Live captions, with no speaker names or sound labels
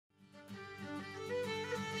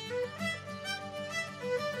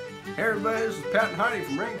Hey everybody, this is Pat and Heidi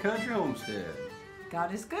from Rain Country Homestead.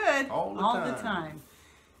 God is good all the time.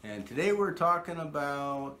 And today we're talking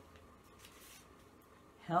about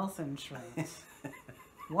health insurance.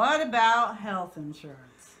 What about health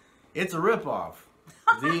insurance? It's a ripoff.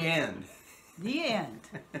 The end. The end.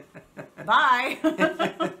 Bye.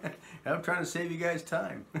 I'm trying to save you guys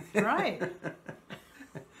time. Right.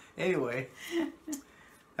 Anyway,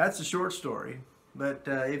 that's a short story. But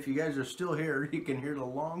if you guys are still here, you can hear the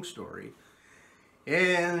long story.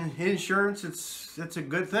 And insurance, it's a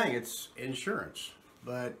good thing. It's insurance.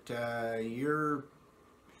 But you're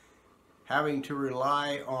having to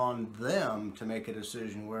rely on them to make a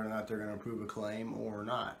decision whether or not they're going to approve a claim or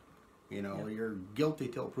not. You know, yep. You're guilty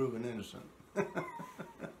till proven innocent.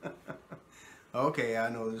 Okay, I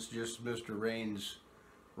know this is just Mr. Rain's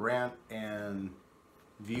rant and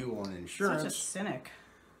view on insurance. Such a cynic.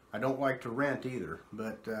 I don't like to rant either,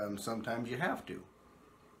 but sometimes you have to.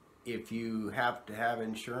 If you have to have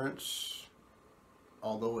insurance,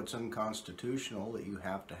 although it's unconstitutional that you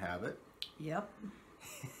have to have it. Yep.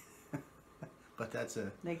 But that's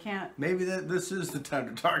a... They can't... Maybe this is the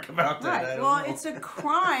time to talk about that. Right. Well, it's a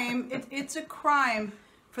crime. It's a crime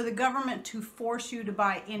for the government to force you to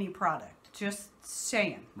buy any product. Just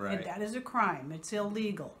saying. Right. That is a crime. It's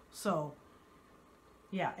illegal. So,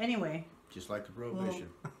 yeah. Anyway. Just like the prohibition.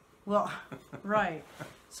 Well, right.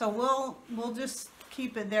 So we'll just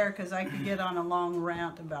keep it there because I could get on a long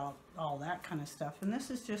rant about all that kind of stuff. And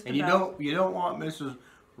this is just and about... you don't want Mrs.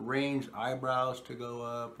 Rain's eyebrows to go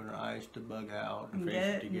up and her eyes to bug out and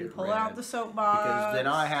face to get red. Pull out the soapbox. Because then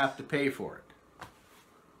I have to pay for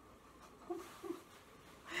it.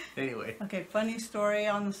 Anyway. Okay, funny story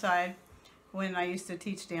on the side. When I used to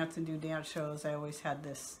teach dance and do dance shows, I always had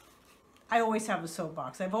this... I always have a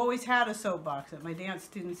soapbox. I've always had a soapbox. My dance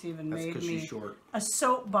students even made me a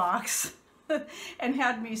soapbox and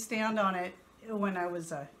had me stand on it when I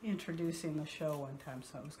was introducing the show one time.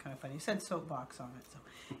 So it was kind of funny. It said soapbox on it.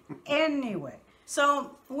 So anyway,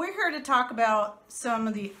 so we're here to talk about some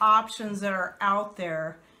of the options that are out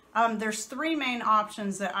there. There's three main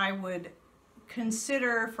options that I would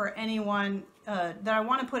consider for anyone that I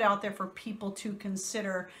want to put out there for people to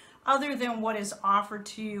consider, other than what is offered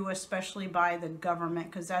to you, especially by the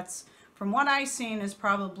government, because that's, from what I've seen, is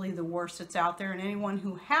probably the worst that's out there, and anyone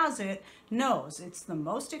who has it knows it's the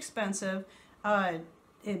most expensive.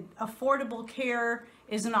 Affordable care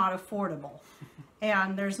is not affordable,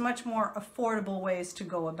 and there's much more affordable ways to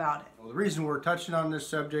go about it. Well, the reason we're touching on this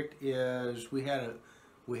subject is we had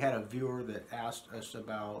a viewer that asked us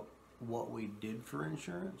about what we did for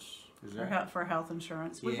insurance. For health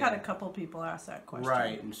insurance. We've had a couple people ask that question.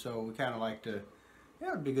 Right, and so we kind of like to, yeah,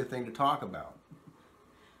 it would be a good thing to talk about.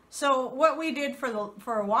 So what we did for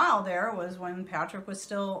a while there was, when Patrick was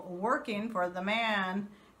still working for the man,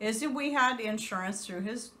 is that we had insurance through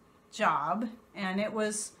his job, and it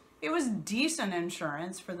was decent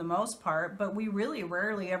insurance for the most part, but we really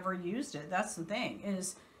rarely ever used it. That's the thing,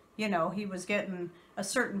 is, you know, he was getting a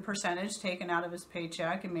certain percentage taken out of his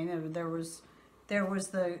paycheck. I mean, there was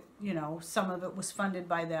the, you know, some of it was funded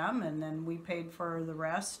by them, and then we paid for the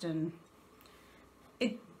rest, and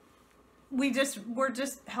we're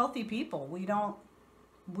just healthy people.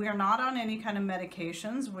 We're not on any kind of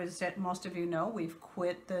medications. Which most of you know, we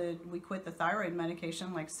quit the thyroid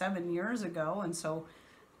medication like 7 years ago, and so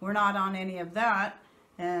we're not on any of that.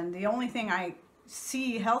 And the only thing I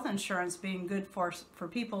see health insurance being good for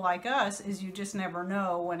people like us is you just never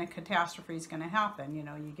know when a catastrophe is going to happen. You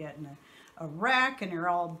know, you get in a wreck and you're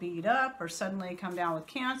all beat up, or suddenly come down with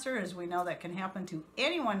cancer, as we know that can happen to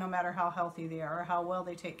anyone, no matter how healthy they are or how well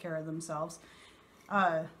they take care of themselves.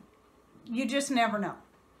 You just never know.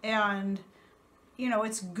 And, you know,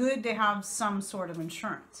 it's good to have some sort of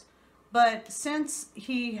insurance. But since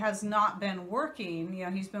he has not been working, you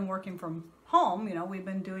know, he's been working from home, you know, we've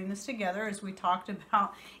been doing this together, as we talked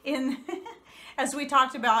about in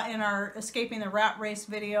our Escaping the Rat Race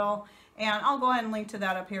video. And I'll go ahead and link to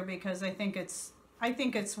that up here, because I think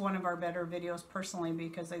it's one of our better videos personally,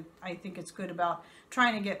 because I think it's good about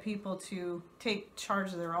trying to get people to take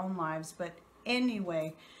charge of their own lives. But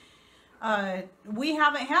anyway, we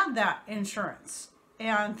haven't had that insurance,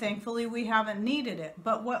 and thankfully we haven't needed it.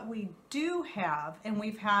 But what we do have, and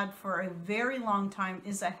we've had for a very long time,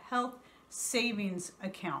 is a health savings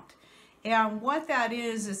account. And what that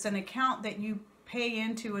is an account that you pay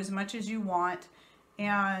into as much as you want,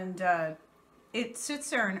 and it sits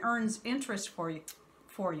there and earns interest for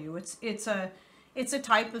you. It's a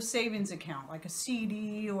type of savings account, like a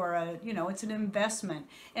CD, or it's an investment,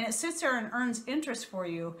 and it sits there and earns interest for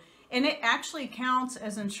you. And it actually counts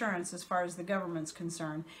as insurance as far as the government's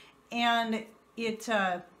concerned. And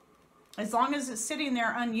as long as it's sitting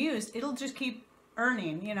there unused, it'll just keep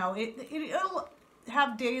earning. You know, it'll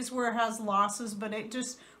have days where it has losses, but it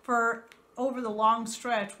just, for over the long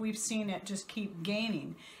stretch, we've seen it just keep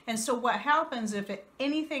gaining. And so what happens if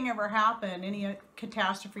anything ever happened, any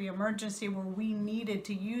catastrophe, emergency where we needed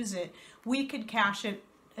to use it, we could cash it,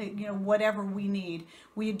 you know, whatever we need.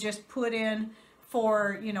 We'd just put in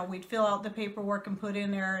for, you know, we'd fill out the paperwork and put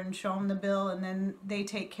in there and show them the bill, and then they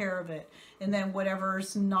take care of it. And then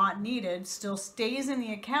whatever's not needed still stays in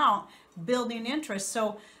the account, building interest.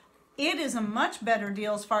 So it is a much better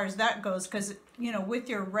deal as far as that goes, because, you know, with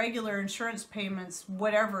your regular insurance payments,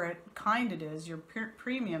 whatever kind it is, your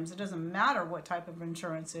premiums, it doesn't matter what type of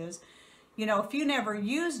insurance is. You know, if you never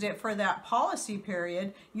used it for that policy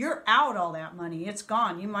period, you're out all that money. It's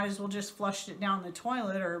gone. You might as well just flush it down the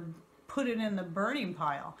toilet or put it in the burning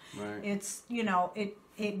pile. Right. It's, you know,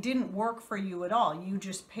 it didn't work for you at all. You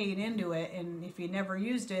just paid into it, and if you never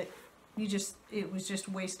used it, it was just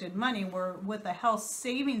wasted money. Where with a health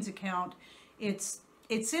savings account, it's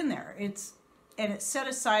in there. It's set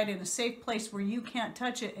aside in a safe place where you can't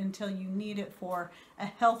touch it until you need it for a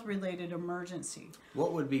health related emergency.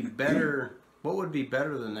 What would be better? What would be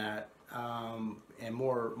better than that, and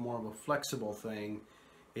more of a flexible thing,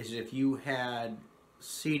 is if you had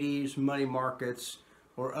CDs, money markets,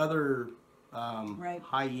 or other Right.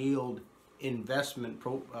 high yield investment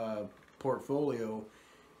portfolio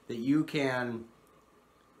that you can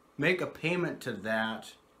make a payment to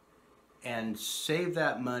that and save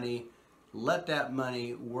that money, let that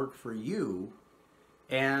money work for you,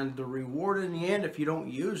 and the reward in the end, if you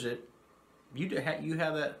don't use it, you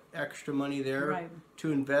have that extra money there Right.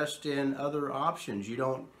 to invest in other options.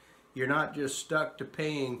 You're not just stuck to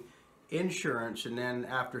paying insurance, and then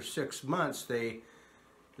after 6 months they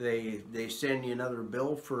send you another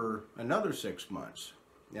bill for another 6 months.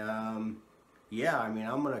 Yeah, I mean,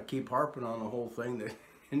 I'm going to keep harping on the whole thing that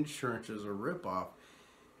insurance is a ripoff.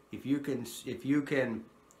 If you can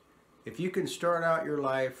start out your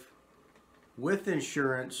life with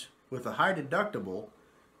insurance with a high deductible,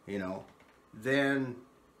 you know, then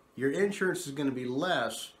your insurance is going to be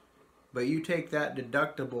less, but you take that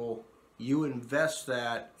deductible, you invest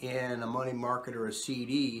that in a money market or a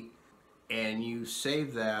CD, and you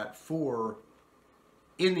save that for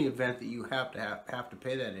in the event that you have to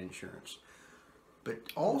pay that insurance. But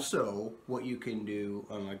also, what you can do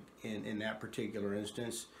in that particular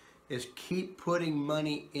instance is keep putting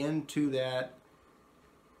money into that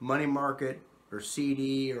money market or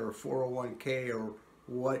CD or 401k or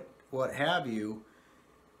what have you.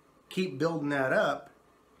 Keep building that up,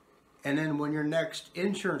 and then when your next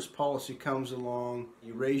insurance policy comes along,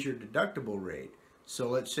 you raise your deductible rate. So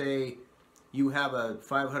let's say you have a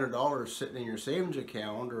 $500 sitting in your savings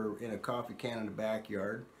account or in a coffee can in the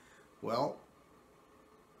backyard. Well,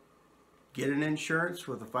 get an insurance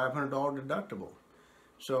with a $500 deductible.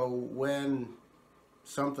 So when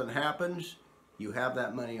something happens, you have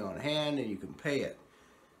that money on hand and you can pay it.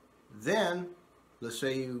 Then, let's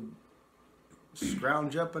say you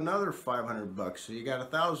scrounge up another $500, so you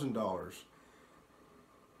got $1,000.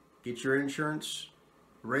 Get your insurance,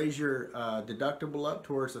 raise your deductible up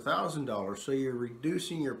towards $1,000, so you're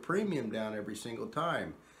reducing your premium down every single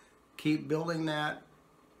time. Keep building that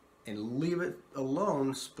and leave it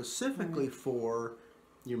alone specifically for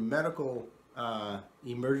your medical,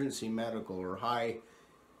 emergency medical or high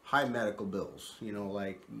medical bills. You know,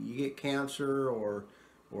 like you get cancer or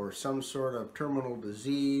some sort of terminal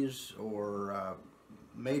disease or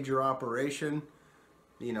major operation.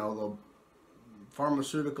 You know, the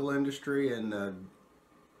pharmaceutical industry and the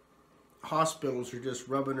hospitals are just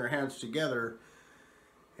rubbing their hands together,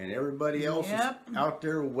 and everybody else is out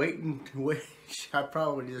there waiting. I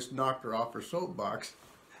probably just knocked her off her soapbox,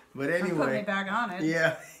 but anyway, I'm putting me back on it.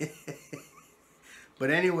 Yeah.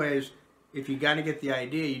 But anyways, if you got to get the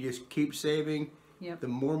idea, you just keep saving. Yep. The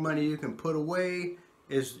more money you can put away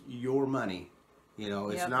is your money. You know,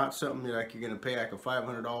 it's not something like you're going to pay like a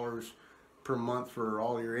 $500 per month for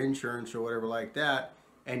all your insurance or whatever like that,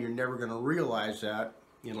 and you're never going to realize that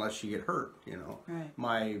unless you get hurt. You know, Right.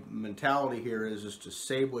 My mentality here is to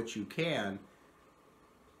save what you can.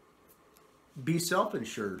 Be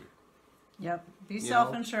self-insured. Yep, be You know?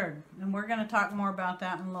 self-insured, and we're going to talk more about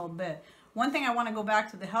that in a little bit. One thing I want to go back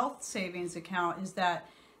to the health savings account is that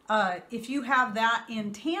if you have that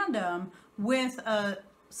in tandem with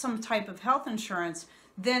some type of health insurance,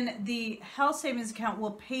 then the health savings account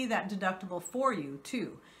will pay that deductible for you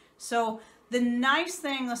too. So the nice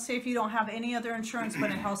thing, let's say if you don't have any other insurance but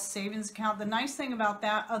a health savings account, the nice thing about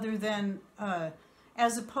that, other than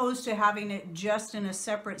as opposed to having it just in a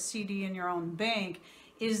separate CD in your own bank,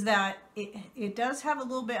 is that it does have a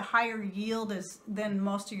little bit higher yield than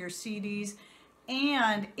most of your CDs,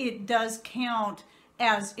 and it does count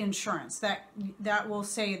as insurance. That will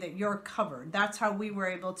say that you're covered. That's how we were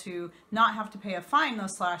able to not have to pay a fine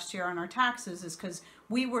this last year on our taxes, is because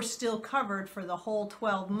we were still covered for the whole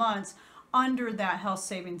 12 months under that health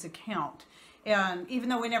savings account. And even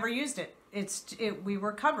though we never used it, we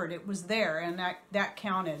were covered. It was there, and that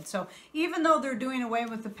counted. So even though they're doing away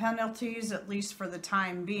with the penalties, at least for the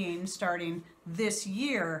time being, starting this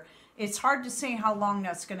year, it's hard to say how long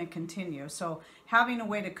that's going to continue. So having a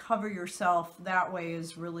way to cover yourself that way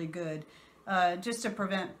is really good, just to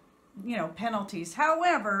prevent, penalties.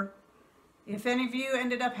 However, if any of you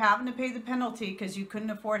ended up having to pay the penalty because you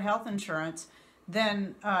couldn't afford health insurance,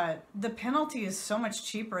 then the penalty is so much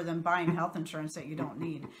cheaper than buying health insurance that you don't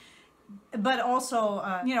need. But also,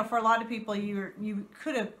 for a lot of people, you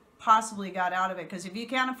could have possibly got out of it, because if you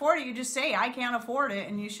can't afford it, you just say, I can't afford it,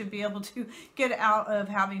 and you should be able to get out of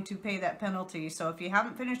having to pay that penalty. So if you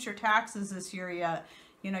haven't finished your taxes this year yet,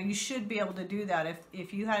 you should be able to do that.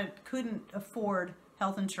 If you couldn't afford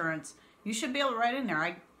health insurance, you should be able to write in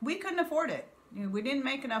there, we couldn't afford it. We didn't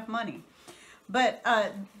make enough money. But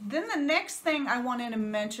then the next thing I wanted to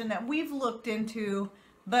mention that we've looked into,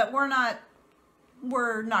 but we're not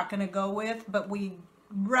going to go with, but we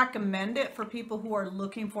recommend it for people who are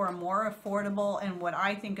looking for a more affordable and what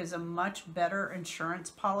I think is a much better insurance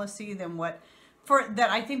policy than that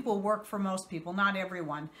I think will work for most people, not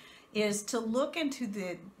everyone, is to look into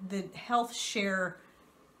the health share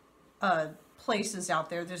places out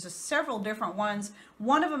there. There's several different ones.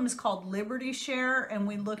 One of them is called Liberty Share, and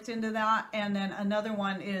we looked into that. And then another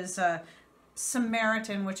one is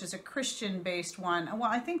Samaritan, which is a Christian-based one.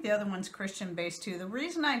 Well, I think the other one's Christian-based too. The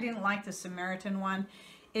reason I didn't like the Samaritan one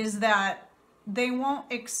is that they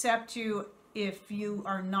won't accept you if you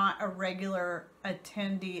are not a regular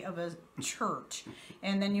attendee of a church.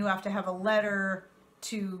 And then you have to have a letter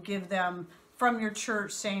to give them from your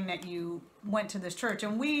church saying that you went to this church.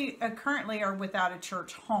 And we currently are without a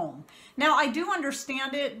church home. Now, I do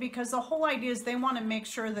understand it, because the whole idea is they want to make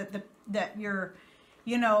sure that you're,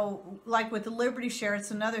 like with the Liberty Share,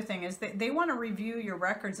 it's another thing, is they want to review your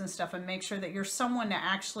records and stuff and make sure that you're someone that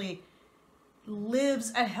actually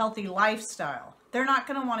lives a healthy lifestyle. They're not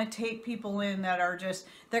going to want to take people in that are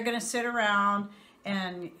they're going to sit around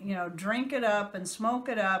and drink it up and smoke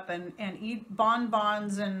it up and eat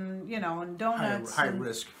bonbons and and donuts. High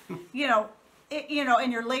risk. And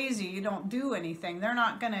you're lazy, you don't do anything. They're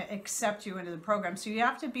not going to accept you into the program. So you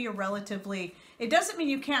have to be it doesn't mean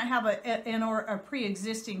you can't have a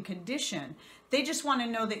pre-existing condition. They just want to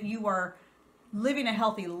know that you are living a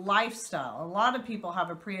healthy lifestyle. A lot of people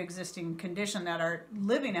have a pre-existing condition that are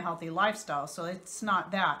living a healthy lifestyle, so it's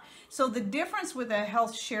not that. So the difference with a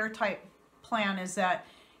health share type plan is that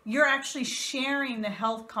you're actually sharing the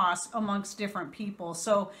health costs amongst different people.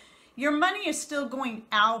 So your money is still going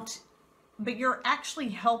out, but you're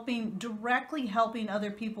actually directly helping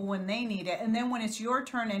other people when they need it. And then when it's your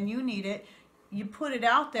turn and you need it, you put it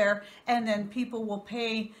out there, and then people will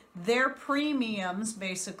pay their premiums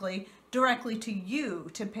basically directly to you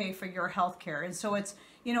to pay for your health care. And so it's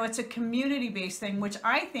a community-based thing, which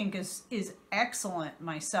I think is excellent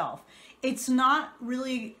myself. It's not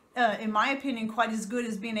really, in my opinion, quite as good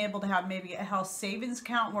as being able to have maybe a health savings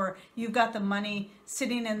account where you've got the money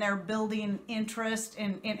sitting in there building interest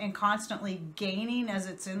and constantly gaining as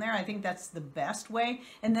it's in there. I think that's the best way.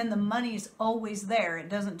 And then the money's always there. It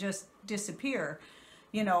doesn't just disappear,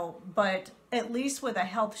 but at least with a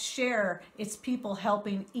health share, it's people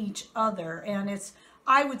helping each other. And it's,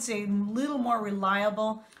 I would say, a little more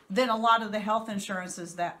reliable than a lot of the health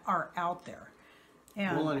insurances that are out there.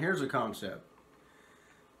 Well, and here's a concept.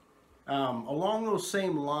 Along those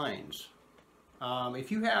same lines,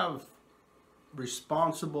 if you have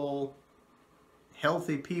responsible,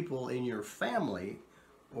 healthy people in your family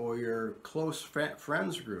or your close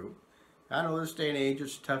friends group, I know this day and age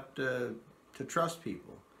it's tough to trust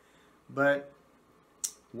people, but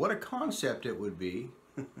what a concept it would be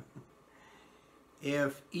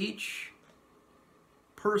if each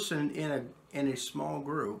person in a small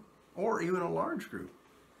group or even a large group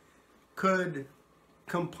could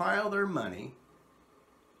compile their money,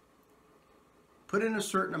 put in a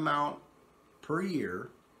certain amount per year,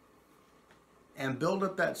 and build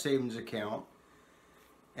up that savings account,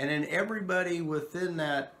 and then everybody within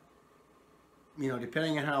that,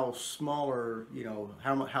 depending on how small or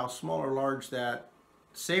how small or large that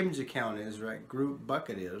savings account is, right, group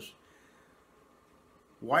bucket is,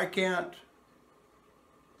 why can't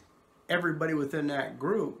everybody within that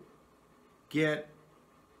group get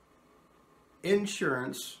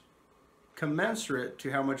insurance commensurate to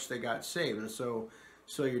how much they got saved. And so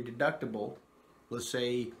your deductible, let's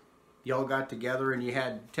say y'all got together and you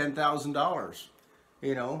had $10,000,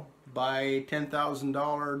 you know, buy $10,000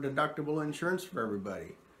 deductible insurance for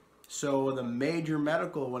everybody. So the major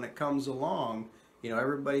medical, when it comes along, you know,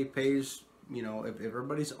 everybody pays, you know, if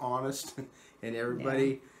everybody's honest and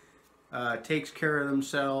everybody takes care of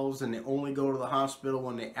themselves and they only go to the hospital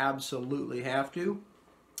when they absolutely have to,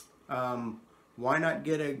 why not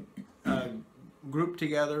get a group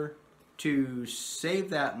together to save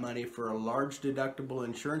that money for a large deductible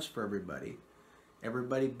insurance for everybody?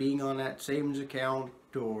 Everybody being on that savings account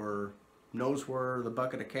or knows where the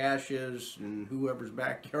bucket of cash is in whoever's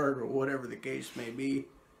backyard or whatever the case may be.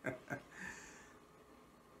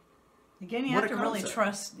 Again, you have to really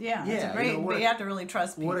trust. Yeah, it's great, but you have to really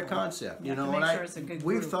trust people. What a concept, you know. Make sure it's a good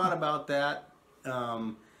we've group. thought about that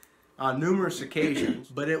on numerous occasions,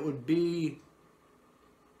 but it would be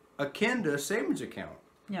akin to a savings account.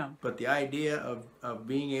 Yeah. But the idea of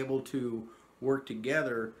being able to work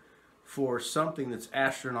together for something that's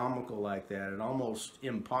astronomical like that, and almost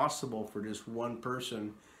impossible for just one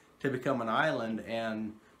person to become an island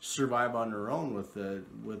and survive on their own with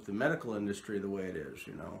the medical industry the way it is,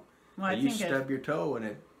 you know. Well, you stub your toe and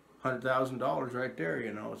it $100,000 right there,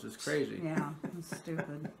 you know. It's just crazy. Yeah, it's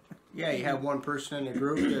stupid. Yeah, you have one person in the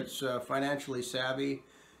group that's financially savvy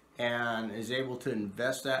and is able to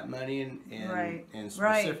invest that money in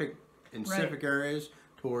specific areas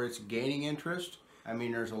to where it's gaining interest. I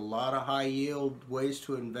mean, there's a lot of high yield ways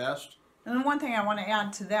to invest. And the one thing I want to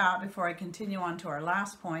add to that before I continue on to our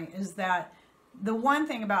last point is that the one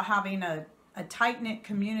thing about having a tight-knit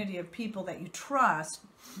community of people that you trust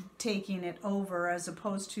taking it over, as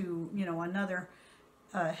opposed to, you know, another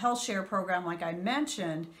health share program like I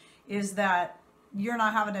mentioned, is that you're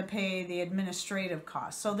not having to pay the administrative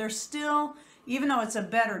costs. So there's still, even though it's a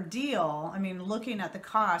better deal, I mean, looking at the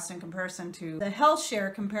cost in comparison to the health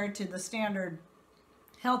share compared to the standard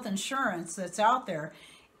health insurance that's out there,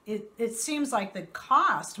 it seems like the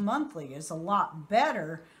cost monthly is a lot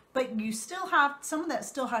better, but you still have, some of that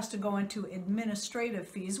still has to go into administrative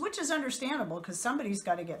fees, which is understandable because somebody's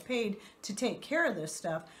got to get paid to take care of this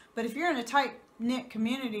stuff. But if you're in a tight-knit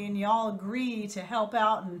community and you all agree to help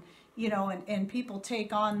out, and you know, and people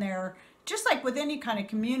take on their, just like with any kind of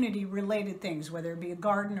community related things, whether it be a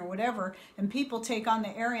garden or whatever, and people take on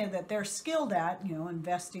the area that they're skilled at, you know,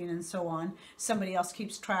 investing and so on, somebody else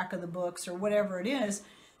keeps track of the books or whatever it is,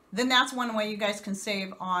 then that's one way you guys can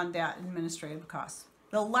save on that administrative cost.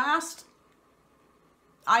 The last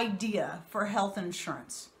idea for health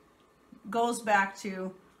insurance goes back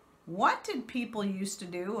to, what did people used to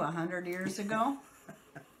do 100 years ago?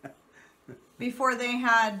 Before they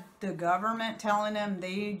had the government telling them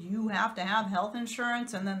you have to have health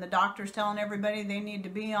insurance, and then the doctors telling everybody they need to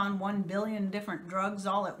be on 1 billion different drugs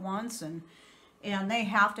all at once, and they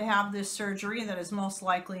have to have this surgery that is most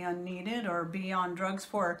likely unneeded, or be on drugs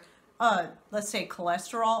for let's say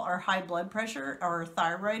cholesterol or high blood pressure or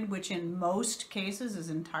thyroid, which in most cases is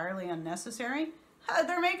entirely unnecessary.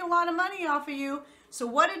 They're making a lot of money off of you. So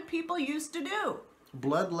what did people used to do?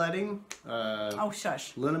 Bloodletting. Oh,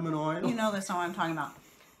 shush. Liniment oil. You know that's not what I'm talking about.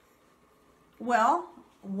 Well,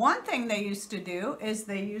 one thing they used to do is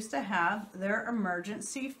they used to have their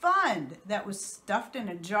emergency fund that was stuffed in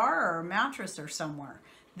a jar or a mattress or somewhere.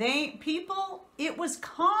 It was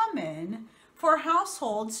common for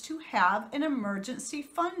households to have an emergency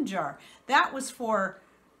fund jar. That was for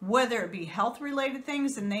whether it be health related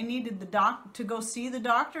things and they needed to go see the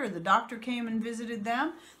doctor, or the doctor came and visited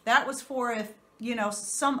them. That was for if, you know,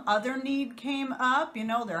 some other need came up, you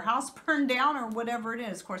know, their house burned down or whatever it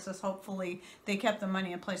is. Of course, hopefully they kept the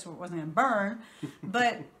money in place where it wasn't going to burn.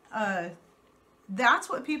 But that's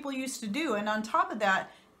what people used to do. And on top of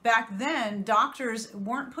that, back then, doctors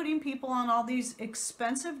weren't putting people on all these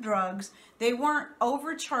expensive drugs. They weren't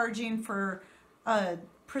overcharging for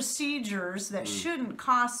procedures that shouldn't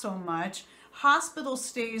cost so much. Hospital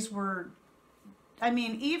stays were, I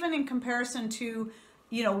mean, even in comparison to,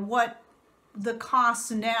 you know, what the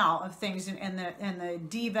costs now of things and the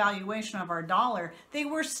devaluation of our dollar, they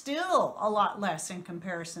were still a lot less in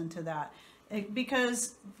comparison to that.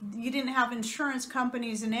 Because you didn't have insurance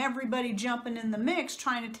companies and everybody jumping in the mix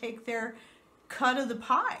trying to take their cut of the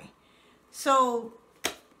pie. So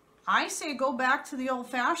I say go back to the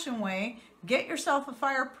old-fashioned way, get yourself a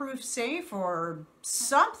fireproof safe or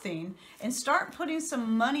something, and start putting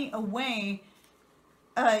some money away,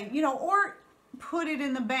 you know, or put it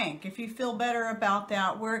in the bank if you feel better about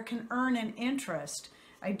that, where it can earn an interest.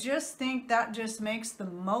 I just think that just makes the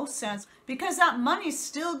most sense, because that money's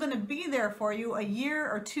still going to be there for you a year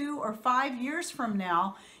or 2 or 5 years from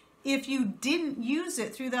now. if you didn't use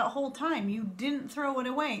it through that whole time, you didn't throw it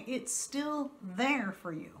away, it's still there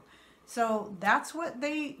for you. So that's what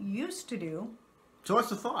they used to do. So what's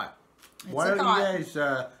the thought? It's Why a don't thought. you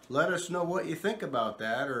guys let us know what you think about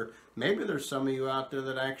that, or maybe there's some of you out there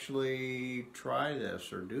that actually try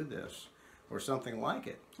this or do this or something like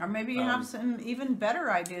it. Or maybe you have some even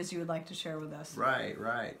better ideas you would like to share with us. Right,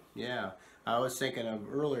 yeah. I was thinking of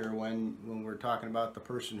earlier when we were talking about the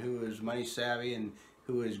person who is money savvy and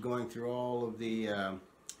who is going through all of the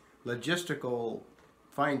logistical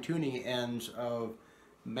fine-tuning ends of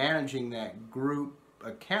managing that group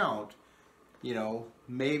account. You know,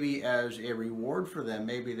 maybe as a reward for them,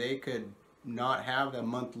 maybe they could not have a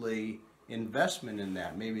monthly investment in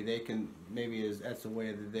that. Maybe they can, that's the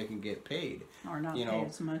way that they can get paid. Or not you pay know,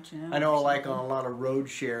 as much. Yeah, I know, like on a lot of road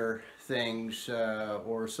share things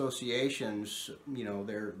or associations, you know,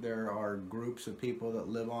 there are groups of people that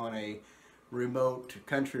live on a remote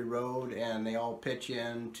country road, and they all pitch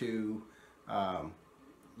in to,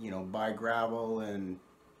 you know, buy gravel and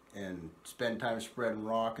spend time spreading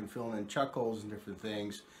rock and filling in chuck holes and different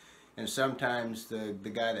things. And sometimes the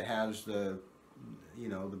guy that has the, you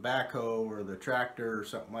know, the backhoe or the tractor or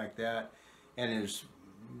something like that, and is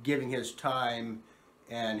giving his time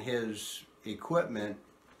and his equipment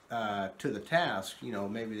to the task, you know,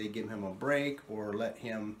 maybe they give him a break or let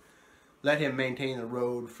him maintain the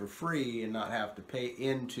road for free and not have to pay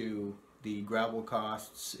into the gravel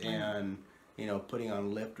costs and, you know, putting on a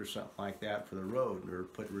lift or something like that for the road, or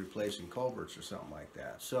replacing culverts or something like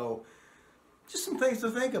that. So just some things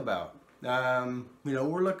to think about. You know,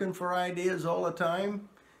 we're looking for ideas all the time,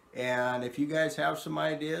 and if you guys have some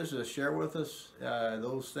ideas, share with us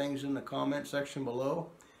those things in the comment section below.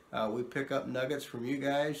 We pick up nuggets from you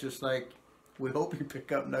guys, just like we hope you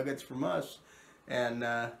pick up nuggets from us. And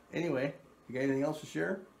anyway, you got anything else to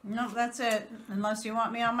share? No, that's it. Unless you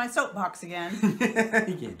want me on my soapbox again.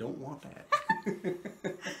 You don't want that.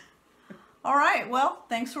 All right. Well,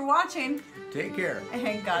 thanks for watching. Take care.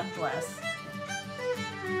 And God bless.